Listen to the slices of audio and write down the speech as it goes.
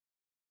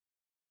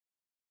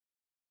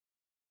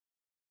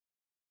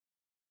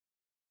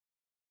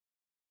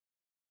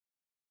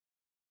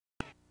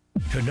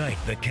Tonight,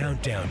 the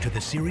countdown to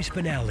the series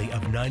finale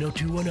of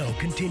 90210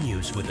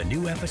 continues with a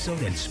new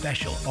episode and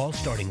special, all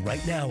starting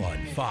right now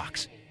on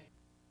Fox.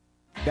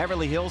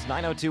 Beverly Hills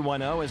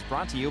 90210 is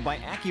brought to you by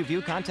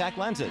AccuView Contact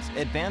Lenses,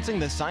 advancing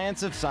the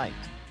science of sight.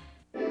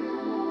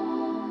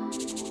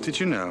 Did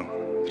you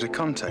know that a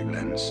contact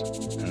lens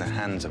in the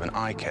hands of an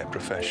eye care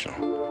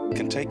professional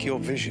can take your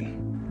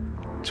vision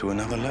to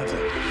another level?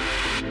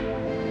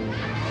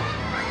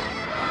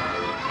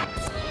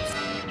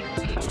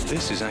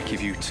 This is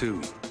AccuView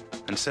 2,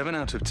 and 7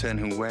 out of 10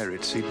 who wear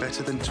it see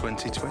better than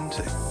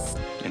 20/20.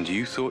 And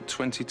you thought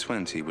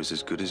 20/20 was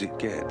as good as it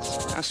gets?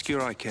 Ask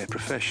your eye care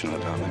professional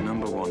about the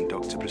 #1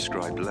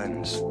 doctor-prescribed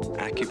lens,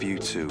 AccuView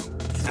 2.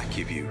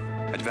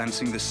 AccuView,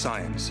 advancing the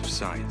science of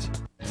sight.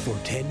 For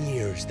 10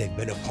 years, they've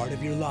been a part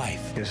of your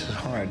life. This is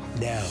hard.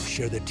 Now,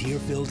 share the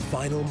tear-filled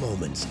final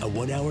moments, a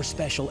 1-hour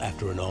special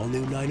after an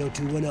all-new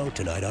 90210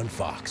 tonight on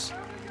Fox.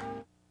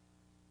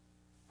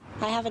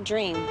 I have a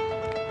dream.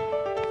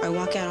 I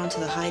walk out onto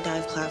the high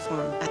dive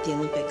platform at the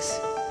Olympics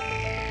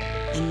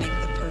and make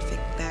the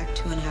perfect back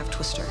 2.5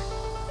 twister.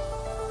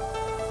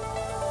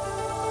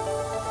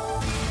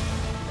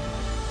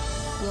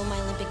 Will my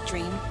Olympic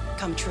dream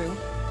come true?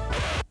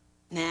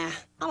 Nah,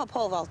 I'm a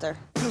pole vaulter.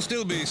 There'll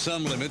still be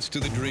some limits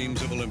to the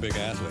dreams of Olympic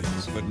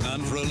athletes, but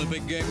none for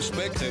Olympic Games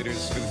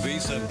spectators with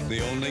Visa,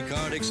 the only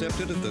card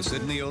accepted at the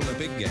Sydney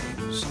Olympic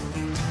Games.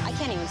 I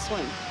can't even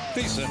swim.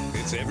 Visa,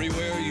 it's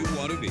everywhere you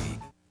want to be.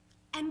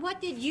 And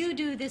what did you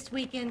do this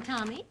weekend,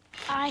 Tommy?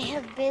 I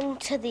have been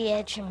to the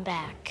Edge and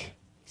back.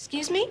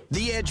 Excuse me?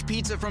 The Edge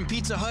Pizza from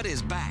Pizza Hut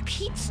is back.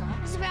 Pizza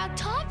is about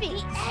topping.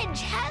 The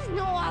Edge has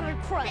no outer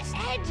crust.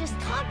 The Edge is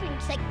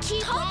toppings that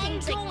keep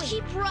toppings on going. That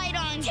keep right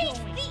on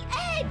Taste going. The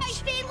Edge. I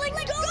say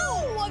let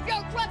go of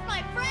your crust,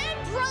 my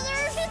friend. Brother,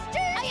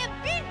 sister, I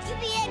have been to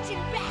the Edge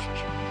and back.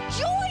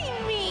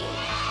 Join me.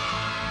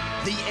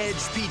 The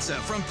Edge Pizza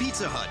from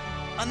Pizza Hut.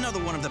 Another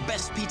one of the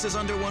best pizzas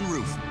under one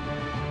roof.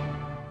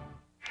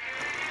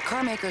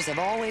 Car makers have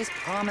always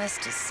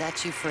promised to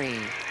set you free.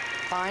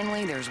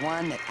 Finally, there's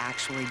one that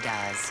actually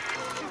does.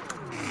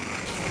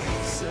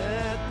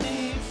 Set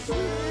me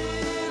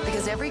free.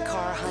 Because every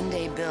car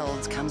Hyundai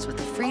builds comes with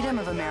the freedom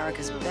of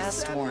America's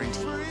best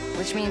warranty,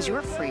 which means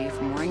you're free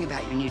from worrying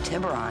about your new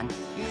Tiburon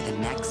for the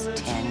next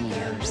 10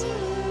 years.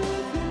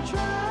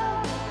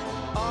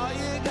 All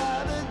you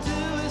gotta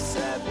do is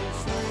set me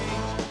free.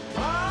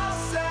 Oh,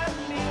 set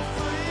me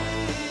free.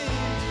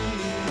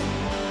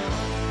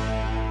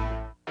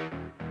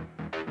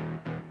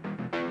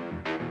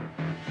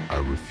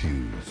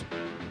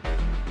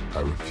 I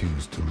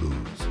refuse to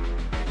lose,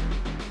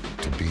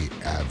 to be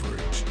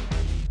average,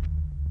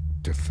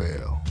 to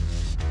fail.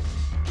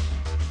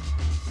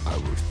 I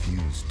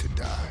refuse to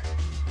die,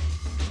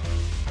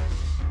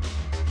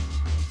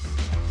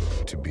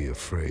 to be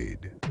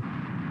afraid.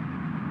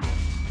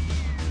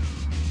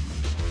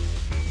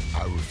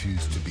 I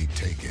refuse to be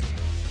taken.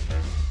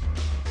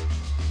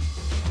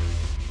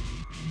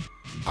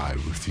 I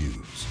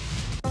refuse.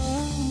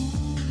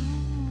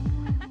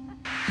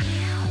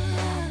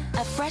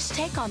 A fresh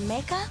take on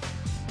makeup?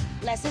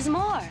 Less is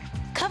more.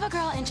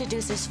 CoverGirl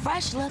introduces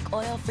fresh look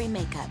oil-free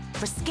makeup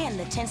for skin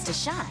that tends to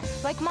shine.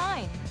 Like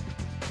mine.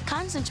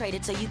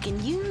 Concentrated so you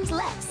can use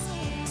less.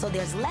 So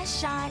there's less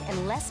shine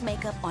and less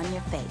makeup on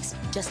your face.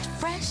 Just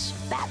fresh,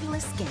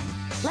 fabulous skin.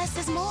 Less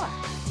is more.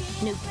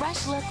 New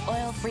fresh look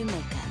oil-free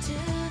makeup.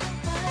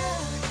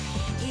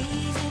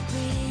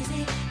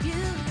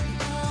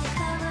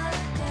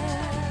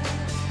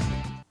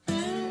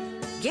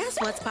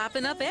 Guess what's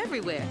popping up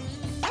everywhere?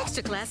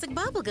 Extra classic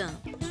bubblegum,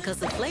 because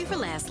the flavor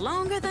lasts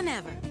longer than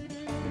ever.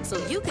 So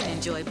you can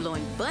enjoy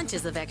blowing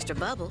bunches of extra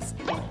bubbles.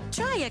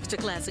 Try extra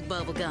classic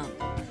bubblegum,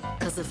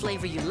 because the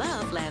flavor you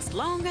love lasts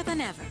longer than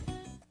ever.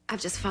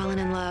 I've just fallen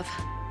in love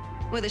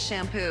with a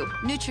shampoo.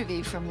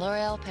 Nutrivi from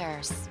L'Oreal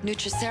Paris.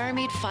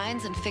 Nutriceramide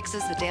finds and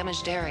fixes the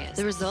damaged areas.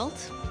 The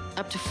result?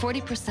 Up to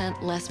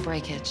 40% less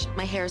breakage.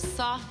 My hair is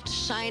soft,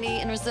 shiny,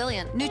 and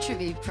resilient.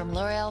 Nutrivi from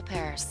L'Oreal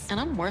Paris. And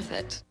I'm worth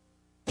it.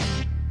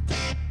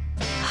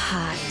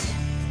 Hot.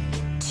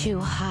 Too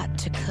hot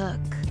to cook,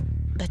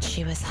 but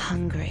she was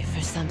hungry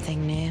for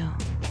something new.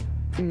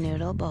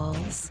 Noodle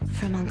bowls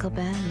from Uncle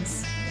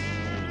Ben's.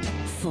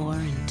 4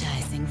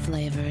 enticing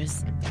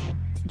flavors.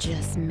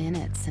 Just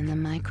minutes in the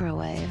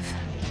microwave.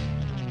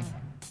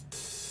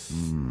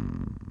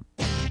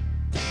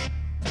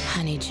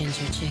 Honey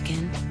ginger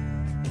chicken.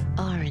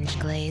 Orange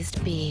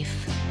glazed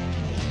beef.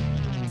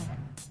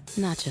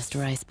 Not just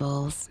rice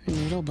bowls,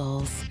 noodle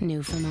bowls,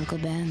 new from Uncle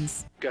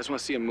Ben's. You guys want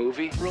to see a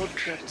movie? Road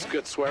trip. It's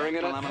got swearing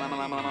in it.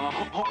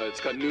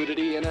 It's got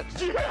nudity in it.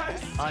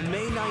 Yes! On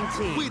May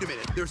 19th. Wait a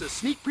minute. There's a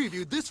sneak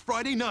preview this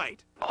Friday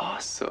night.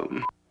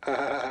 Awesome.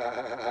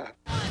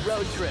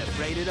 Road Trip,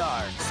 rated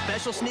R.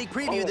 Special sneak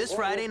preview this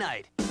Friday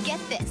night. Get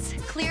this.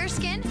 Clear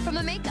skin from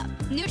a makeup.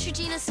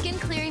 Neutrogena Skin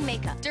Clearing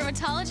Makeup.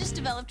 Dermatologist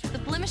developed with a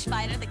blemish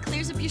fighter that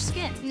clears up your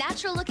skin.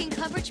 Natural looking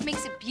coverage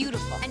makes it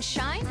beautiful. And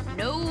shine?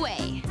 No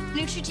way.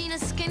 Neutrogena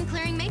Skin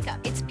Clearing Makeup.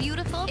 It's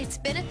beautiful, it's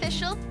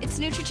beneficial, it's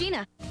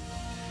Neutrogena.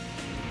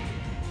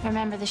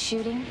 Remember the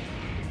shooting?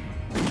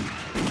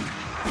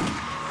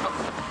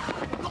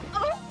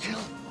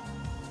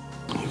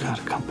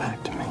 gotta come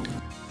back to me.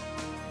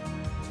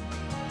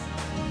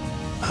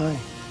 Hi.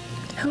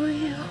 Who are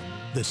you?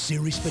 The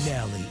series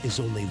finale is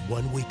only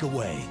 1 week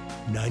away.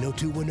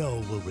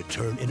 90210 will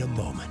return in a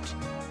moment.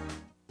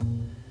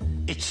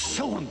 It's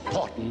so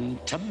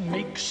important to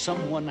make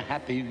someone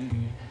happy.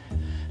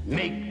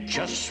 Make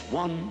just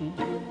one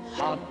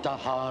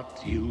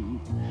heart-to-heart you.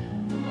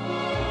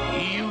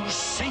 You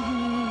sing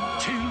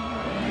to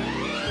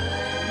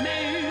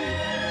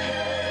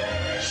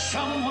make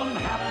someone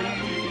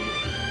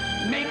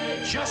happy.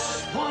 Make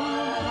just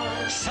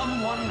one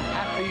someone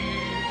happy,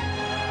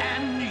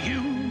 and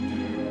you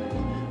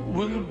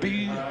will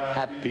be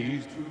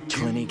happy too.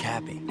 Clinique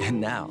Happy. And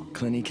now,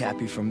 Clinique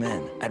Happy for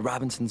Men at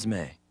Robinson's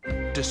May.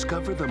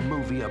 Discover the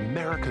movie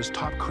America's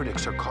top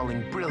critics are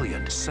calling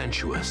brilliant,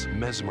 sensuous,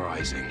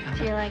 mesmerizing.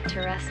 Do you like to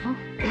wrestle?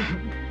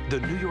 The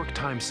New York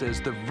Times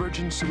says The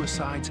Virgin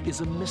Suicides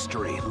is a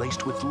mystery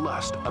laced with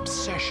lust,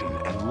 obsession,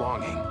 and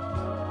longing.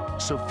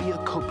 Sofia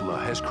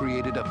Coppola has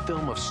created a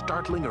film of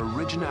startling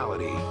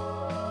originality.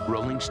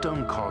 Rolling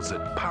Stone calls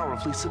it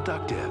powerfully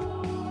seductive.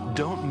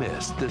 Don't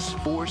miss this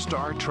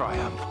 4-star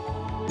triumph.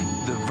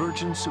 The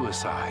Virgin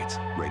Suicides,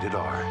 rated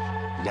R,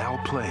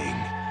 now playing.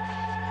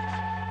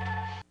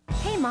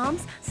 Hey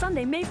moms,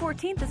 Sunday, May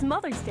 14th is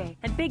Mother's Day,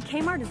 and Big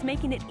Kmart is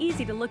making it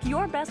easy to look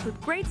your best with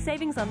great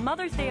savings on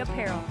Mother's Day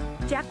apparel.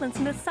 Jacqueline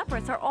Smith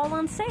separates are all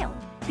on sale.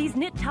 These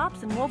knit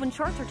tops and woven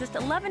shorts are just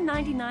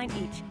 $11.99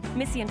 each.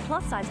 Missy and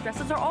plus-size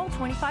dresses are all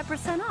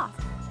 25% off.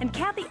 And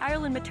Kathy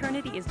Ireland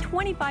Maternity is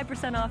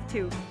 25% off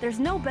too. There's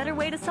no better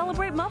way to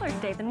celebrate Mother's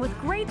Day than with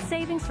great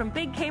savings from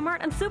Big Kmart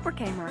and Super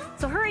Kmart.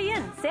 So hurry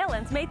in, sale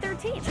ends May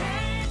 13th.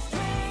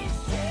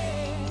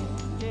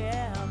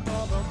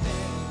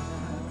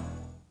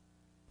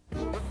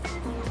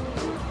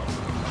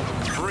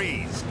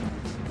 Freeze.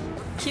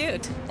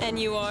 Cute. And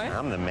you are?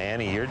 I'm the man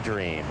of your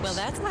dreams. Well,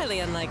 that's highly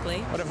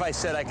unlikely. What if I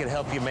said I could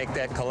help you make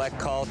that collect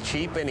call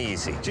cheap and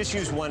easy? Just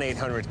use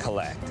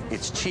 1-800-COLLECT.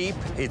 It's cheap,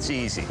 it's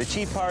easy. The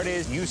cheap part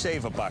is you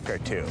save $1 or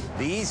 $2.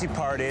 The easy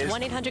part is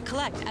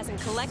 1-800-COLLECT, as in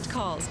collect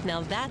calls.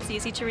 Now that's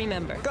easy to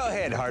remember. Go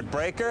ahead,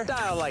 heartbreaker.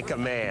 Dial like a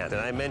man. Did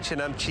I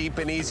mention I'm cheap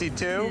and easy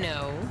too?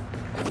 No.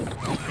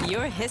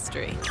 Your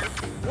history.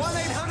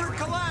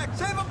 1-800-COLLECT.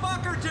 Save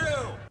 $1 or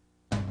 $2.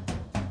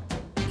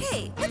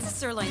 Hey, what's a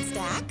sirloin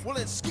stack? Well,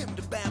 it's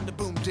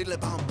skim-da-bam-da-boom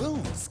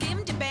diddly-bom-boom.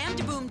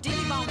 Skim-da-bam-da-boom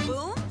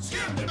diddly-bom-boom?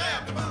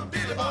 Skim-da-bam-da-boom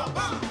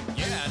diddly-bom-boom.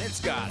 Yeah, and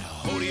it's got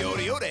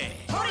hody-ody-ody.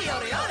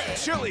 Hody-ody-ody.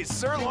 Chili's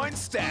sirloin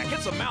stack.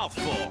 It's a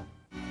mouthful.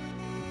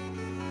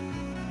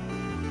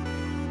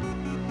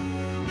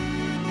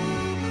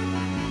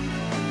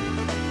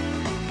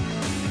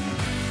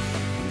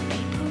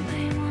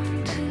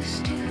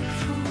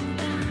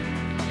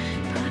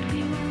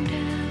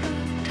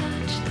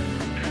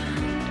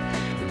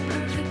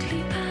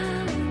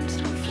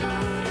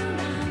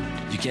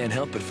 You can't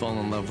help but fall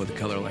in love with a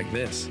color like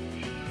this.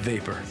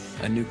 Vapor,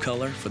 a new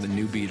color for the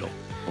new Beetle.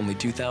 Only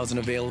 2,000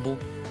 available,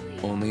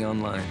 only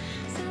online.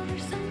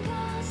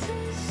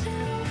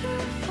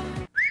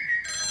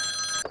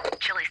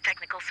 Chili's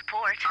technical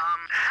support.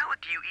 How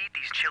do you eat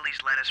these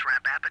Chili's lettuce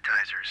wrap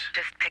appetizers?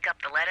 Just pick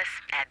up the lettuce,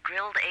 add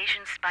grilled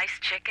Asian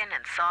spiced chicken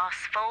and sauce,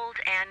 fold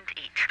and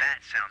eat.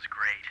 That sounds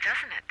great.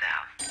 Doesn't it, though?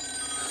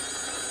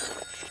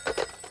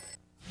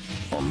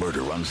 A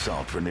murder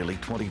unsolved for nearly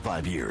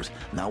 25 years.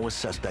 Now a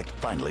suspect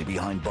finally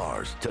behind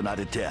bars. Tonight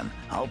at 10,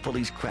 how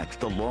police cracked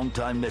the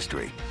long-time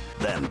mystery.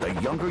 Then, the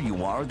younger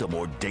you are, the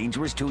more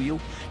dangerous to you.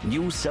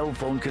 New cell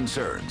phone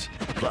concerns.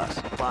 Plus,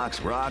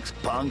 Fox rocks,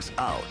 punks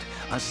out.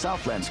 A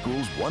Southland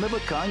School's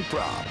one-of-a-kind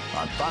prom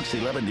on Fox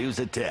 11 News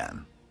at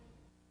 10.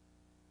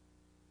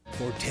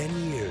 For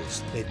 10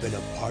 years, they've been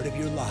a part of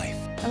your life.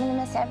 I'm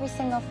gonna miss every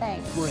single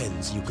thing.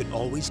 Friends you can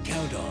always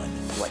count on.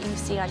 What you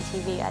see on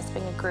TV as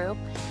being a group,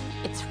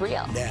 it's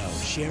real. Now,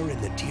 share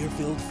in the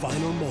tear-filled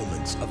final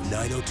moments of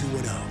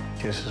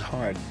 90210. This is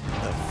hard.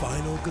 The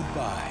Final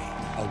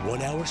Goodbye, a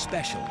 1-hour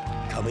special,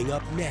 coming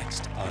up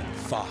next on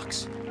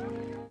Fox.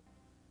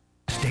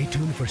 Stay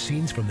tuned for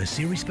scenes from the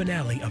series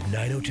finale of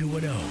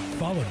 90210,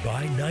 followed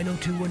by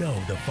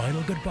 90210, The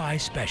Final Goodbye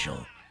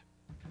special.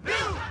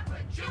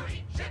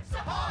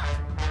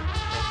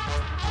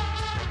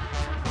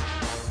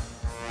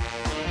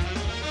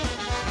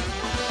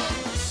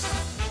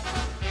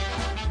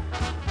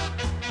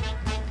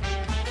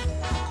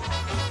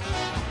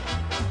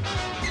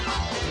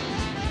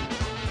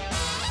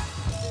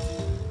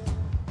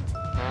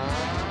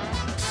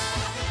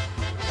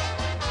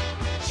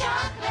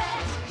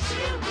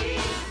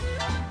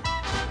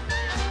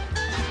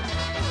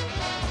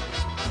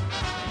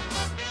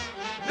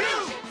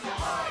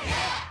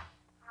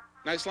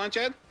 Nice lunch,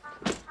 Ed?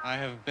 I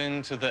have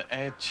been to the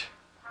edge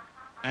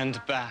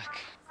and back.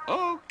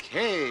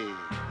 Okay.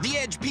 The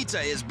Edge Pizza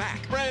is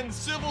back. Friends,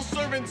 civil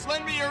servants,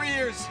 lend me your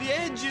ears. The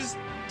Edge is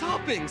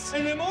toppings.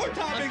 And then more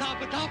toppings. On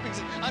top of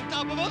toppings. On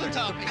top of other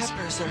toppings.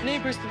 Peppers are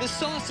neighbors to the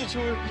sausage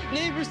or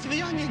neighbors to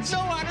the onions. No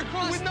outer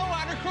crust. With no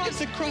outer crust.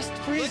 It's a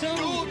crust-free zone. Let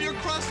go of your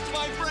crusts,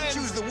 my friend.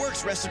 Choose the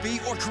Works recipe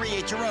or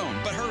create your own.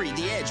 But hurry,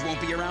 the Edge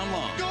won't be around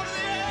long. Go to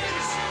the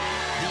Edge!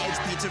 The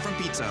Edge Pizza pizza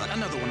from Pizza Hut.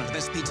 Another one of the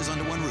best pizzas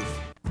under one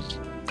roof.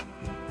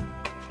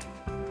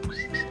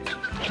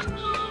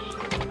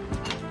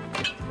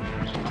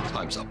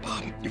 Time's up,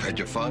 Bob. You've had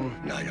your fun,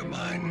 now you're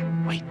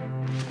mine. Wait.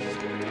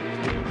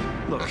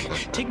 Look,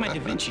 take my Da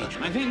Vinci,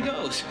 my Van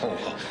Goghs.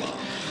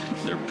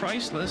 They're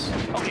priceless.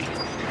 Okay,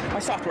 my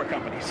software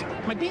companies,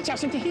 my beach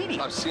house in Tahiti.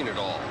 I've seen it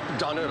all,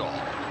 done it all.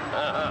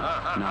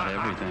 Not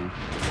everything.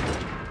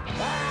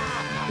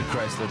 The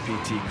Chrysler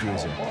PT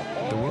Cruiser.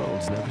 The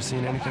world's never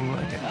seen anything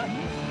like it.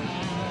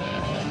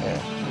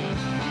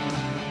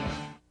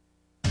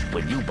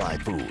 When you buy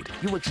food,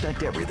 you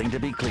expect everything to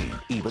be clean,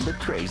 even the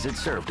trays it's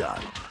served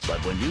on.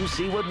 But when you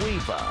see what we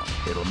found,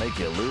 it'll make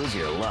you lose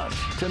your lunch.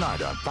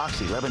 Tonight on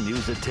Fox 11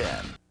 News at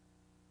 10.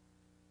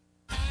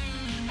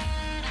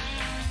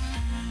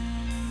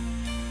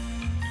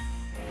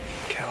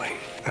 Kelly,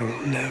 I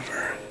will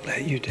never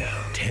let you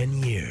down.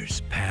 10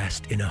 years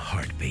passed in a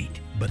heartbeat,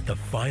 but the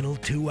final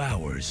 2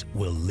 hours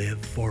will live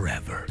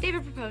forever.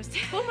 David proposed.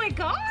 Oh my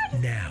God!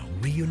 Now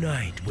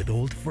reunite with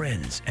old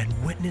friends and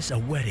witness a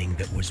wedding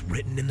that was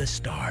written in the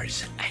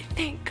stars. I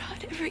thank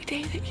God every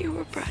day that you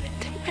were brought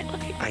into my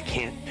life. I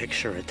can't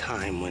picture a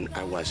time when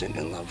I wasn't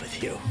in love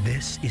with you.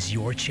 This is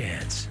your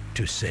chance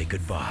to say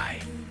goodbye.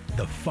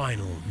 The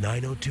final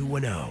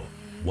 90210,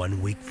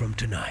 1 week from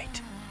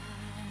tonight.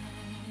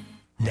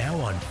 Now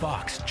on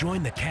Fox,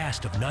 join the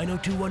cast of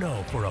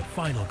 90210 for a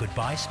final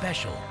goodbye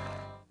special.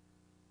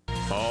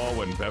 Oh,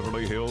 when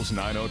Beverly Hills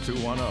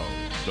 90210,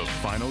 the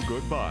final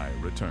goodbye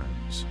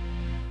returns.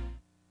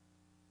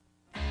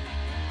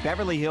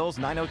 Beverly Hills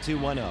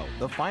 90210,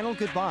 the final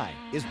goodbye,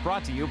 is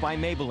brought to you by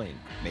Maybelline.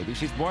 Maybe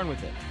she's born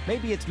with it.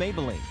 Maybe it's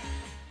Maybelline.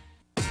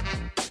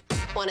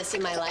 Want to see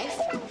my life?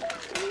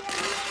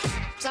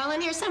 It's all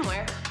in here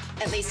somewhere.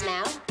 At least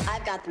now,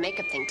 I've got the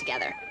makeup thing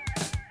together.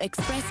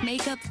 Express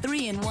Makeup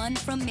 3-in-1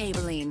 from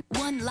Maybelline.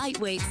 One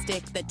lightweight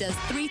stick that does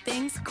 3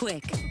 things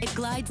quick. It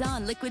glides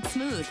on liquid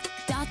smooth,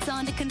 dots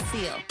on to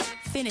conceal,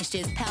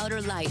 finishes powder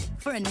light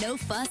for a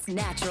no-fuss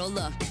natural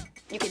look.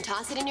 You can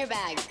toss it in your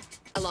bag,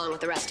 along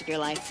with the rest of your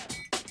life.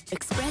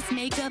 Express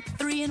Makeup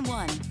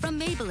 3-in-1 from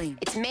Maybelline.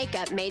 It's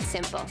makeup made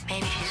simple.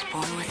 Maybe she's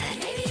born with it.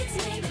 Maybe it's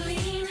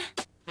Maybelline.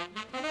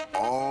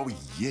 Oh,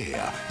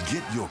 yeah.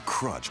 Get your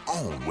crunch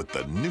on with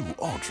the new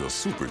Ultra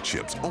Super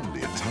Chips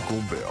only at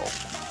Taco Bell.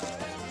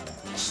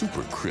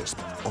 Super crisp,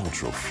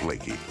 ultra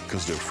flaky,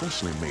 because they're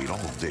freshly made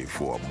all day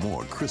for a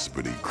more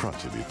crispity,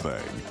 crunchity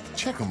thing.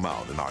 Check them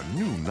out in our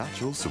new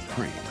Nacho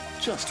Supreme.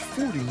 Just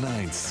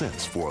 49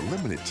 cents for a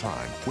limited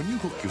time when you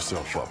hook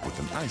yourself up with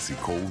an icy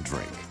cold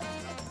drink.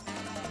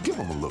 Give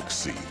them a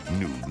look-see.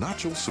 New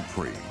Nacho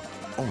Supreme.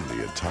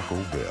 Only at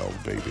Taco Bell,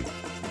 baby.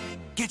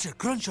 Get your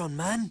crunch on,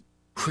 man.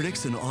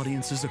 Critics and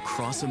audiences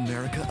across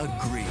America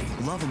agree.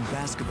 Love and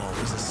Basketball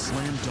is a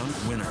slam dunk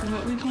winner.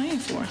 What are we playing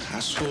for? I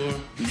score,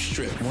 you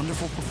strip.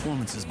 Wonderful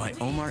performances by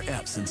Omar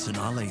Epps and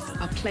Sanaa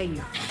Lathan. I'll play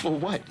you. For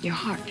what? Your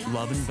heart.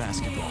 Love and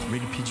Basketball,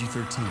 rated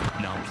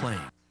PG-13, now playing.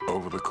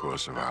 Over the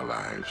course of our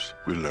lives,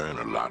 we learn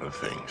a lot of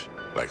things,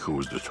 like who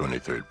was the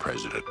 23rd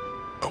president,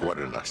 or what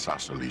an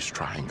isosceles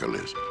triangle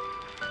is.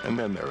 And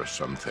then there are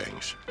some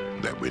things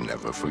that we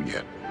never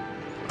forget,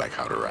 like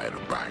how to ride a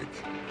bike,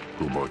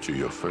 who bought you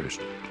your first,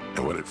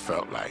 and what it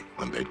felt like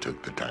when they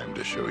took the time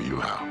to show you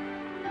how.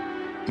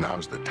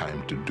 Now's the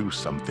time to do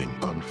something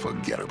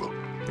unforgettable.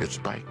 It's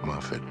Bike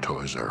Month at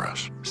Toys R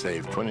Us.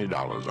 Save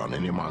 $20 on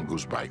any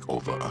Mongoose bike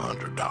over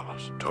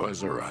 $100.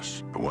 Toys R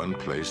Us, the one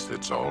place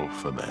that's all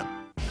for them.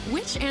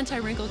 Which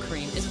anti-wrinkle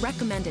cream is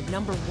recommended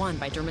 #1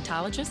 by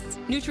dermatologists?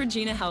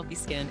 Neutrogena Healthy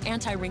Skin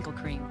Anti-Wrinkle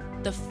Cream.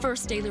 The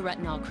first daily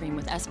retinol cream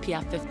with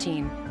SPF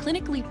 15.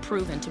 Clinically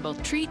proven to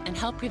both treat and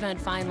help prevent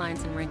fine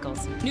lines and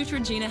wrinkles.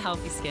 Neutrogena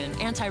Healthy Skin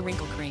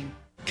Anti-Wrinkle Cream.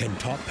 Can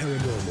Top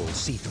Paranormal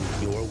see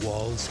through your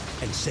walls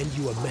and send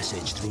you a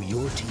message through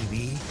your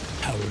TV?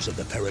 Powers of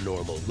the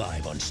Paranormal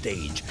live on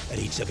stage at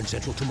 8/7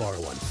 Central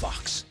tomorrow on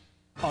Fox.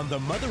 On the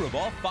mother of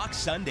all Fox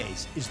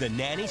Sundays, is the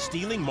nanny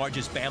stealing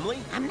Marge's family?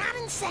 I'm not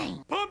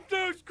insane. Pump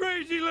those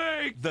crazy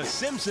legs! The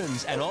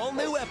Simpsons, an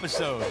all-new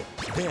episode.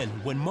 Then,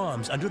 when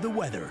Mom's under the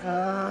weather,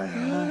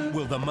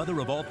 will the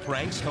mother of all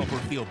pranks help her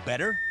feel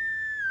better?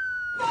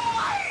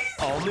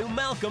 All-new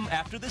Malcolm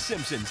after The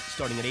Simpsons,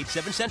 starting at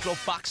 8/7 Central,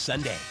 Fox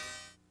Sunday.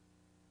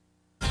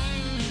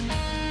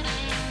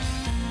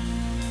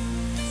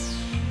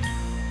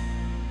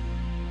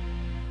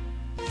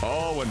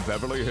 Oh, when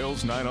Beverly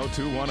Hills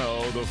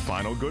 90210, the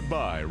final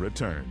goodbye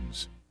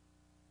returns.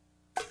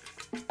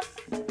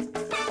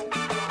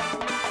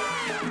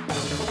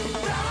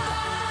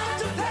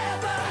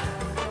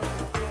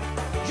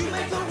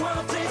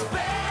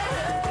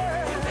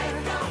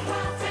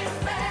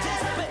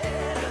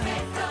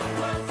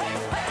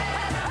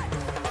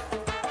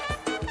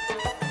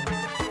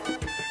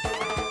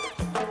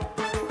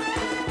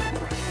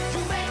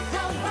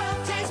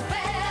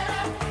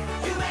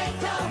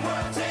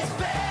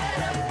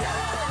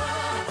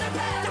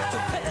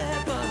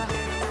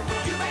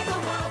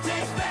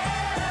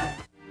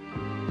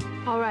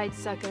 All right,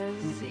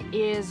 suckers,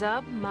 ears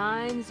up,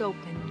 minds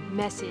open.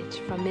 Message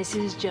from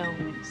Mrs.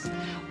 Jones.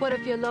 What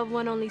if your loved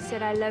one only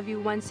said I love you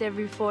once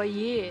every 4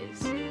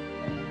 years?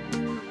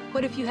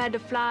 What if you had to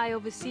fly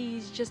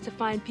overseas just to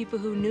find people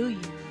who knew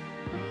you?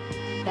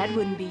 That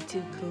wouldn't be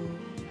too cool.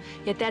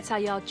 Yet that's how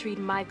y'all treat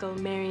Michael,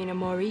 Marion, and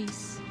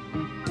Maurice.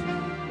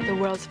 The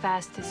world's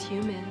fastest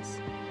humans.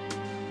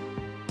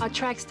 Our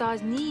track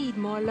stars need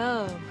more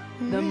love.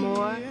 The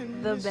more,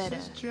 the better.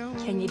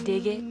 Can you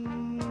dig it?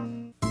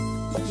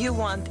 You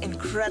want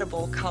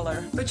incredible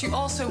color. But you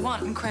also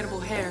want incredible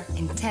hair.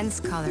 Intense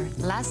color,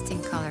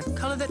 lasting color.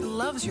 Color that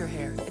loves your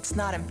hair. It's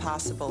not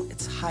impossible,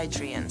 it's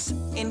Hydrian's.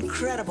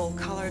 Incredible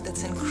color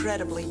that's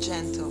incredibly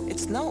gentle.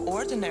 It's no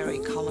ordinary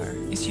color.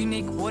 Its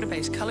unique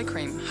water-based color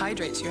cream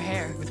hydrates your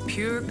hair with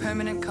pure,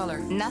 permanent color.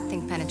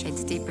 Nothing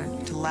penetrates deeper.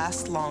 To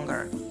last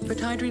longer. But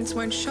Hydrian's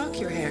won't shock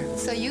your hair.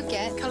 So you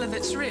get color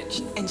that's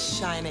rich and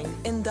shining.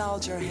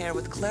 Indulge your hair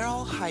with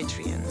Clairol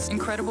Hydrian's.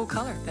 Incredible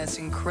color that's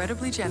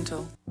incredibly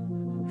gentle.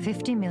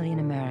 50 million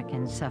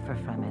Americans suffer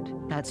from it.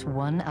 That's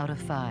 1 out of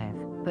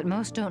 5. But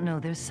most don't know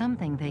there's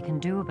something they can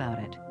do about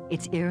it.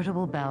 It's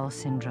irritable bowel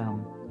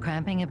syndrome.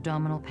 Cramping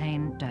abdominal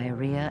pain,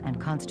 diarrhea,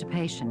 and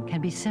constipation can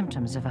be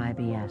symptoms of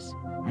IBS.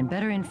 And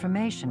better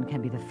information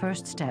can be the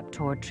first step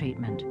toward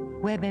treatment.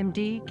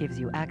 WebMD gives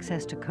you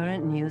access to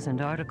current news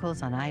and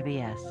articles on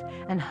IBS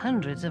and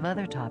hundreds of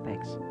other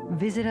topics.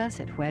 Visit us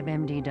at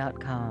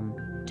webmd.com.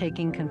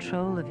 Taking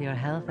control of your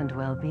health and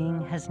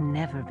well-being has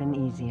never been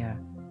easier.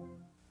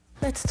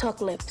 Let's talk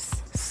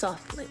lips.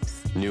 Soft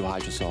lips. New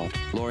Hydrosoft,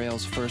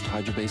 L'Oreal's first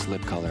hydro-based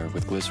lip color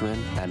with glycerin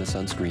and a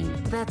sunscreen.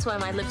 That's why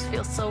my lips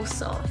feel so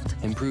soft.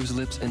 Improves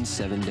lips in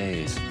 7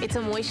 days. It's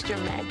a moisture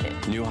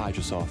magnet. New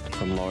Hydrosoft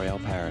from L'Oreal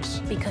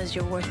Paris. Because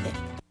you're worth it.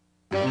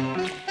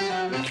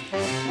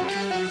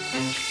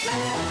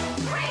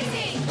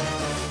 Crazy!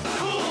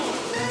 Cool!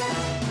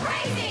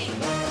 Crazy!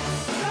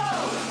 Go!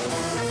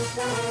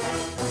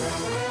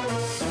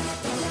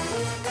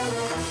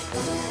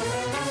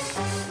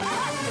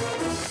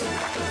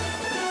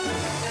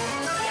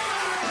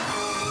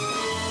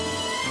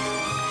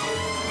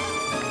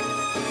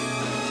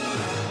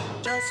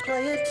 Just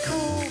play it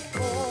cool,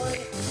 boy.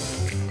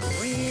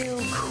 Real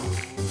cool.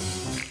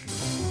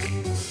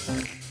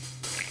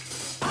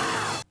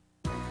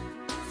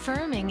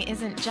 Firming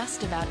isn't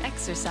just about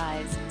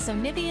exercise, so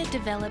Nivea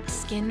developed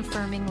Skin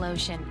Firming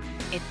Lotion.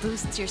 It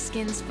boosts your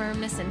skin's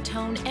firmness and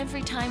tone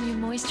every time you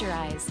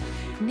moisturize.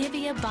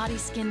 Nivea Body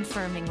Skin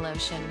Firming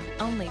Lotion,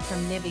 only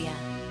from Nivea.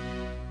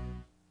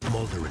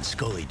 Mulder and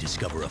Scully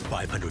discover a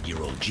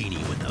 500-year-old genie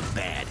with a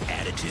bad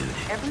attitude.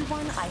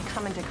 Everyone I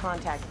come into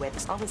contact with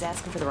is always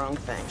asking for the wrong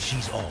thing.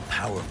 She's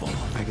all-powerful.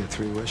 I get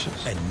 3 wishes.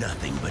 And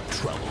nothing but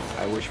trouble.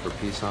 I wish for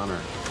peace on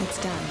Earth. It's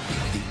done.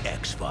 The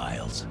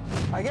X-Files.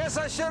 I guess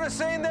I should have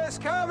seen this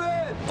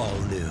coming! All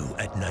new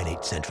at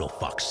 9/8 Central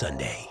Fox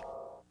Sunday.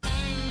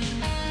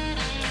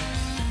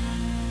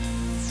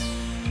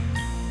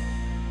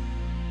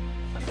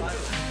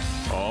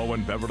 All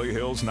when Beverly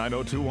Hills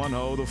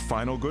 90210, The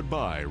Final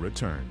Goodbye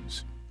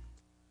returns.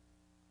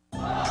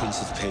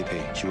 Princess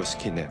Pepe, she was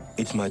kidnapped.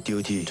 It's my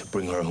duty to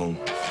bring her home.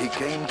 He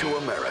came to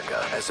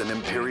America as an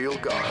Imperial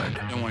Guard.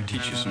 I want to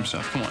teach you some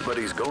stuff. Come on. But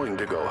he's going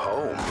to go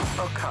home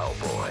a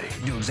cowboy.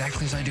 Do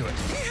exactly as I do it.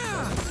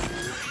 Yeah!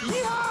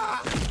 Yeah!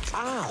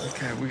 Ow!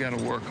 Okay, we got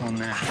to work on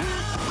that.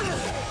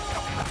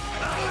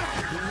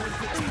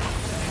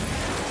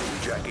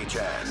 Jackie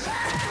Chan.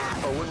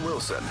 Owen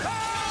Wilson.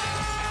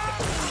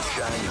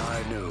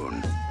 Shanghai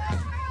Noon.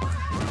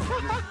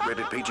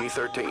 Rated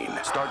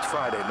PG-13. Starts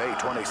Friday, May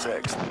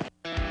 26th.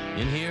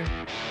 In here,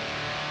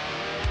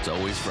 it's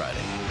always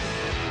Friday.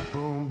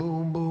 Boom,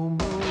 boom, boom,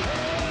 boom.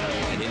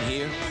 And in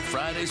here,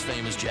 Friday's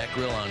famous Jack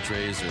Grill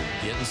entrees are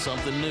getting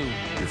something new.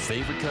 Your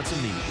favorite cuts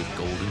of meat with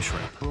golden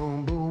shrimp.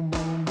 Boom, boom,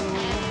 boom, boom.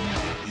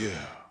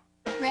 Yeah.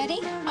 Ready?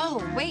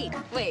 Oh, wait.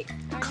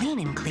 Clean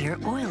and clear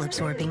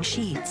oil-absorbing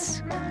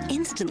sheets.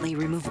 Instantly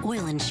remove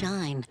oil and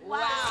shine.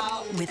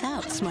 Wow!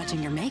 Without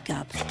smudging your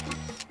makeup.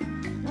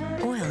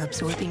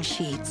 Oil-absorbing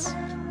sheets.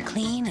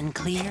 Clean and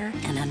clear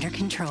and under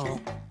control.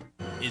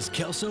 Is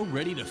Kelso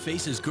ready to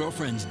face his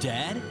girlfriend's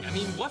dad? I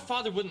mean, what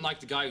father wouldn't like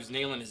the guy who's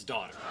nailing his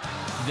daughter?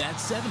 That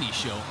 70s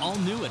Show, all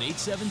new at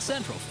 8/7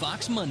 Central,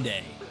 Fox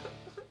Monday.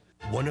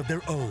 One of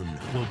their own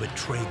will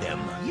betray them.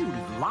 You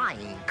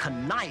lying,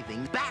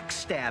 conniving,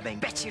 backstabbing.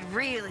 Bet you'd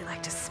really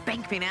like to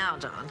spank me now,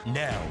 John.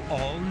 Now,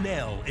 all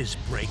Nell is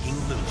breaking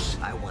loose.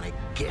 I want to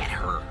get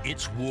her.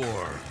 It's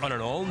war on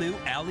an all-new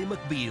Ally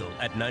McBeal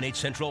at 9/8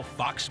 Central,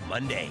 Fox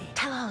Monday.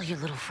 Tell all your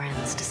little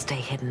friends to stay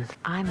hidden.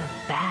 I'm a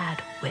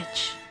bad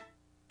witch.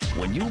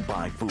 When you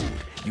buy food,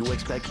 you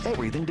expect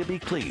everything to be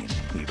clean,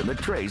 even the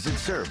trays it's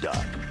served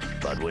on.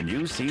 But when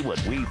you see what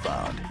we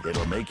found,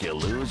 it'll make you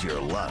lose your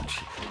lunch.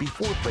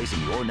 Before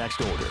placing your next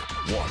order,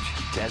 watch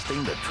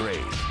Testing the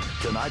Trays.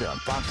 Tonight on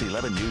Fox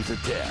 11 News at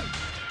 10.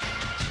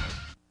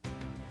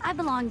 I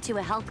belong to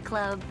a health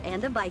club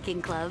and a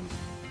biking club.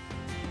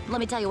 Let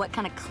me tell you what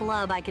kind of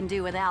club I can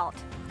do without.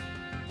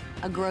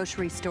 A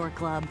grocery store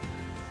club.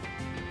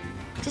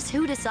 Just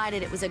who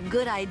decided it was a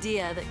good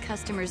idea that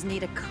customers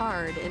need a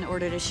card in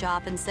order to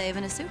shop and save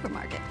in a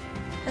supermarket?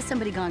 Has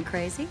somebody gone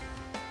crazy?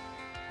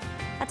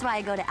 That's why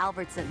I go to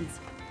Albertsons.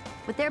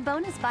 With their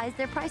bonus buys,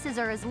 their prices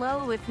are as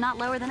low, if not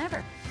lower than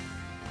ever.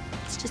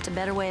 It's just a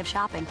better way of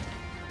shopping.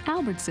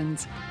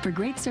 Albertsons. For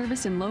great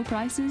service and low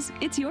prices,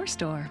 it's your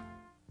store.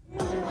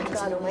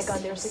 Oh my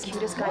God, there's the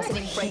cutest guy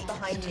sitting right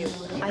behind you.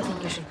 I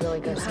think you should really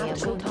go see him.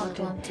 Go talk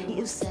to him. He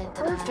is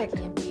perfect.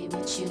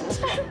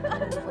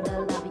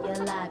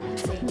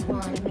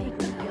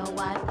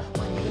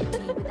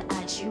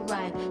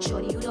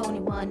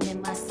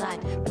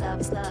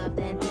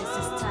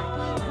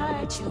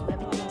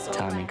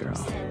 Tommy Girl,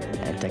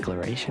 a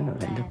declaration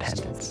of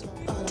independence.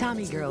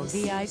 Tommy Girl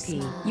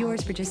VIP.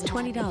 Yours for just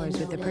 $20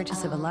 with the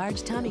purchase of a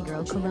large Tommy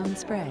Girl cologne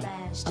spray.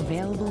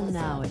 Available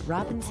now at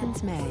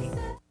Robinson's May.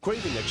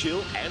 Craving a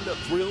chill and a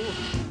thrill?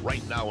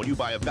 Right now, when you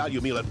buy a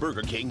value meal at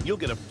Burger King, you'll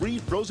get a free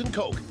frozen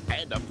Coke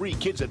and a free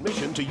kids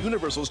admission to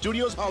Universal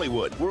Studios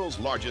Hollywood, world's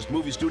largest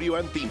movie studio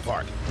and theme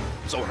park.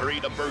 So hurry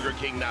to Burger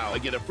King now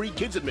and get a free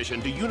kids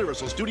admission to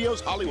Universal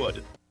Studios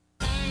Hollywood.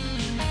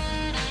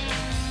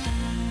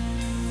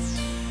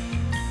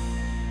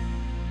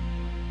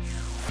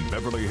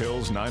 Beverly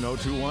Hills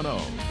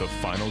 90210, The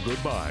Final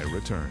Goodbye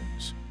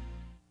returns.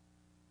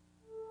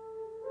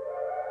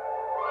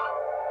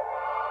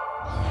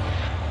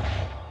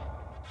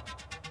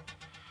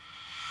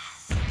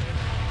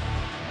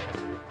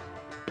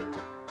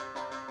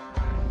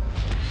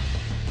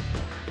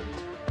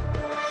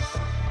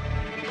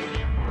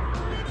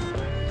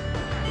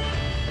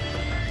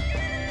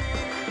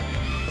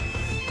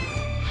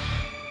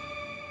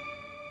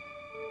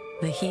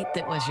 The heat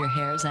that was your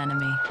hair's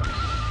enemy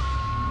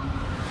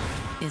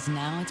is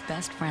now its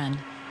best friend.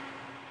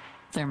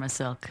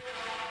 Thermosilk.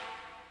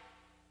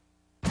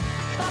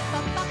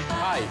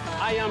 Hi,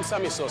 I am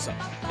Sammy Sosa,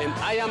 and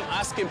I am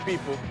asking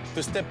people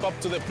to step up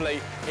to the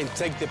plate and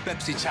take the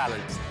Pepsi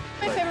challenge.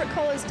 My favorite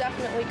cola is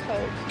definitely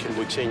Coke. Can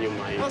we change your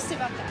mind? We'll see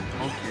about that.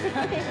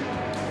 Okay.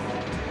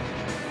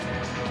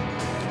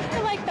 I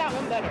like that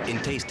one better. In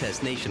taste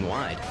tests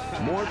nationwide,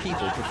 more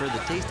people prefer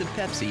the taste of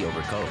Pepsi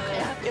over Coke.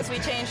 Guess we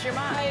changed your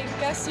mind. I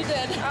guess you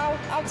did.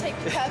 I'll take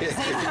the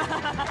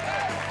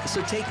Pepsi.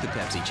 So take the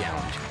Pepsi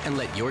challenge and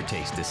let your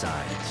taste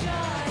decide.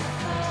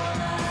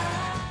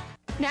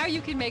 Now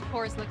you can make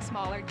pores look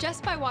smaller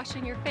just by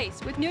washing your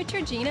face with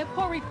Neutrogena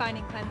Pore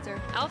Refining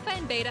Cleanser. Alpha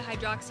and beta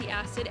hydroxy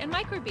acid and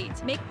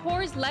microbeads make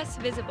pores less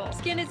visible.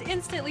 Skin is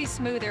instantly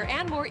smoother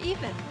and more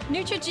even.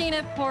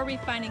 Neutrogena Pore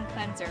Refining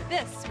Cleanser.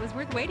 This was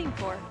worth waiting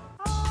for.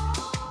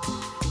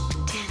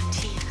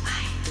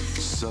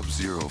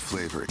 Sub-Zero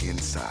flavor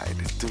inside,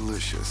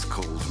 delicious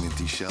cold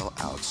minty shell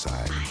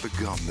outside. The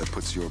gum that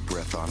puts your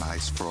breath on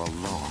ice for a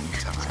long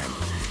time.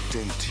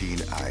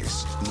 Dentine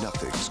Ice,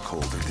 nothing's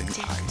colder than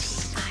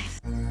ice.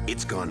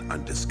 It's gone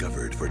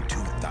undiscovered for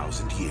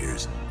 2,000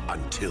 years,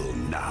 until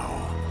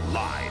now.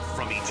 Live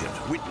from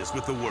Egypt, witness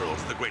with the world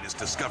the greatest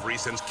discovery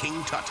since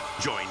King Tut.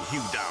 Join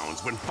Hugh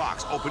Downs when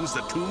Fox opens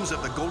the tombs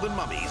of the Golden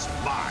Mummies,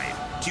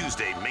 live,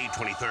 Tuesday, May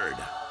 23rd.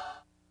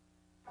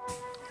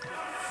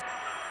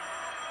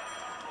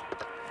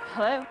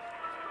 Hello?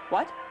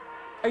 What?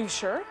 Are you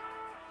sure?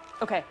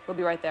 Okay, we'll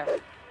be right there.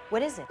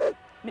 What is it?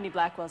 Minnie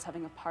Blackwell's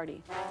having a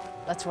party.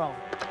 Let's roll.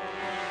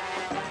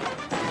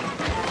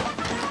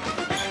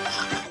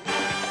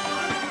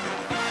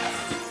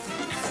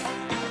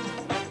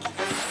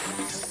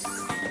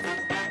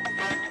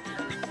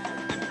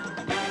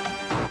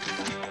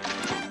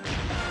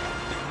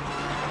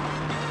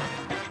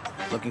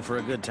 Looking for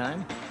a good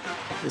time?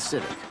 The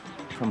Civic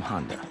from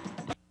Honda.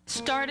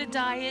 Start a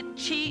diet,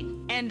 cheat,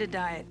 end a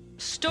diet.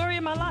 Story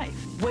of my life.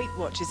 Weight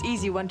Watchers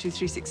Easy 1, 2,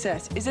 3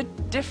 Success is a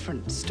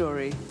different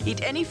story.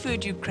 Eat any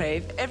food you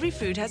crave. Every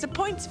food has a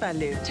points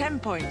value. 10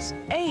 points.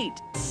 8,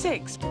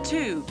 6,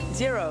 2,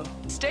 0.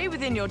 Stay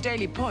within your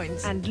daily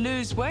points and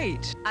lose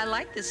weight. I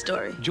like this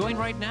story. Join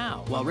right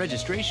now while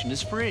registration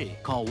is free.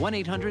 Call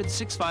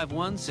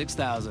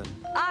 1-800-651-6000.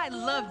 I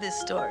love this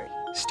story.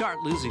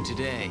 Start losing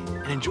today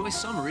and enjoy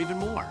summer even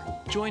more.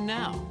 Join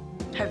now.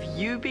 Have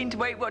you been to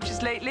Weight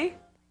Watchers lately?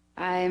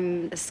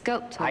 I'm a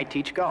sculptor. I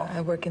teach golf.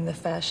 I work in the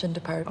fashion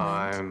department.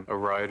 I'm a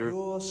writer. I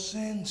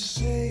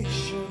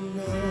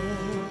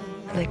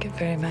like it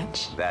very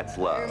much. That's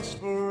love.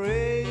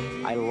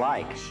 I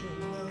like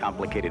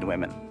complicated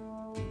women.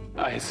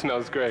 It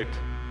smells great.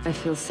 I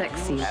feel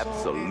sexy.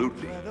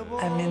 Absolutely.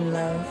 I'm in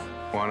love.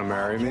 Want to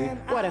marry me?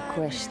 What a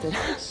question.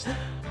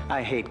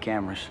 I hate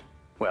cameras.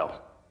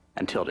 Well,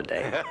 until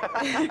today.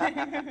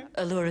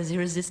 Allure is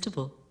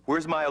irresistible.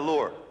 Where's my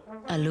allure?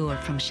 Allure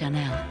from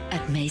Chanel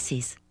at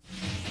Macy's.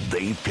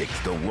 They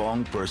picked the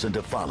wrong person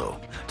to follow.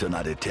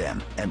 Tonight at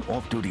 10, an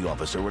off-duty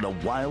officer in a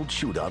wild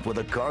shootout with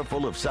a car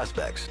full of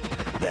suspects.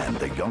 Then,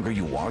 the younger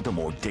you are, the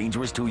more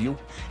dangerous to you.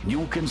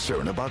 New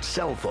concern about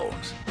cell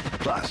phones.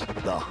 Plus,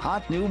 the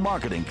hot new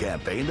marketing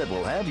campaign that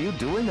will have you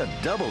doing a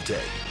double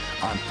take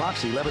on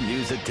Fox 11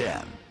 News at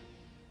 10.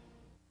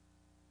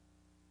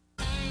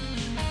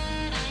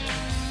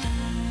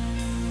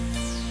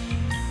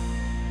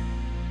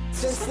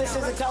 Since this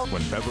is a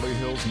When Beverly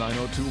Hills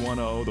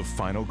 90210, The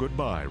Final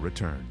Goodbye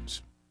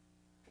returns.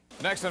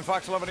 Next on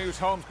Fox 11 News,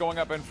 homes going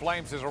up in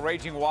flames as a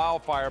raging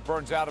wildfire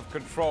burns out of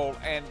control.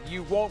 And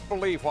you won't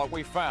believe what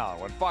we found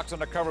when Fox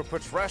Undercover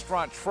puts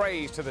restaurant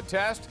trays to the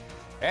test.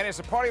 And it's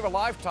a party of a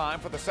lifetime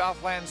for the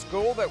Southland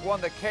school that won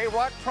the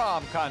K-Rock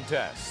prom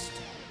contest.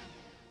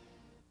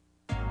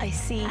 I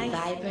see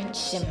vibrant,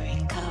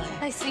 shimmering color.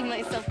 I see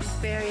myself in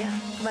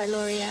Feria by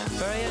L'Oreal.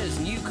 Feria is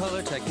new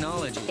color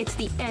technology. It's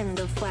the end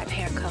of flat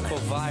hair color. For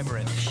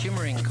vibrant,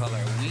 shimmering color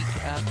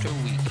week after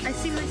week. I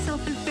see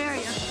myself in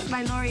Feria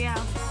by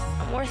L'Oreal.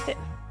 I'm worth it.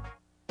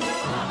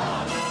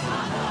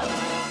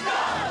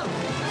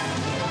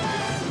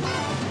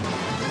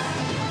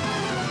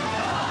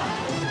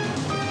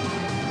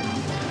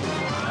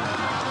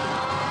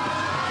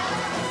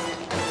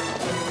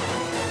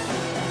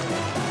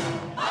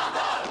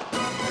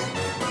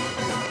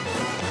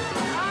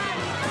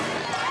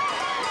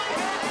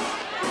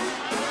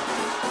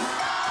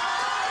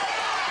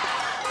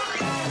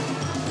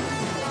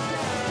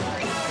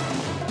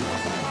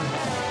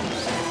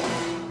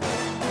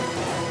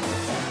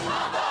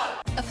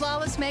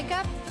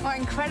 Makeup or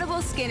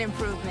incredible skin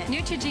improvement?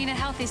 Neutrogena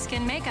Healthy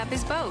Skin Makeup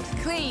is both.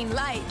 Clean,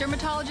 light,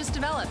 dermatologist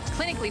developed,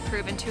 clinically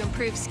proven to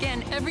improve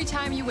skin every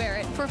time you wear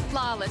it for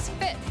flawless,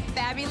 fit,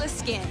 fabulous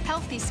skin.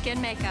 Healthy Skin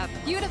Makeup.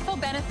 Beautiful,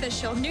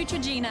 beneficial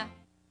Neutrogena.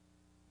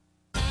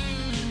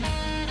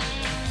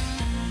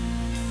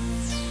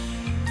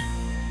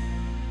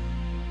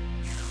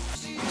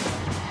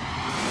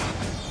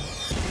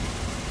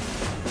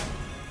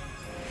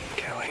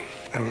 Kelly,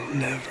 I will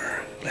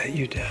never let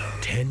you down.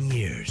 10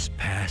 years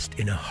passed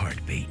in a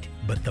heartbeat,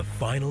 but the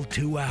final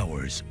 2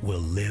 hours will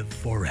live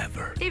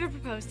forever. David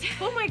proposed.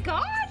 Oh my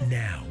God!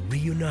 Now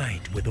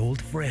reunite with old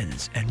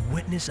friends and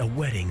witness a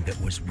wedding that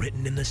was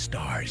written in the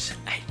stars.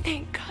 I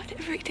thank God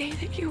every day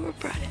that you were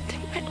brought into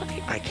my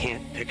life. I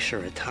can't picture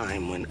a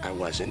time when I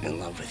wasn't in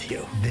love with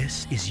you.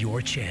 This is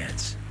your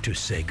chance to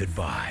say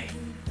goodbye.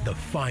 The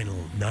final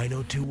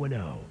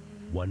 90210,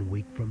 1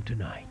 week from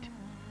tonight.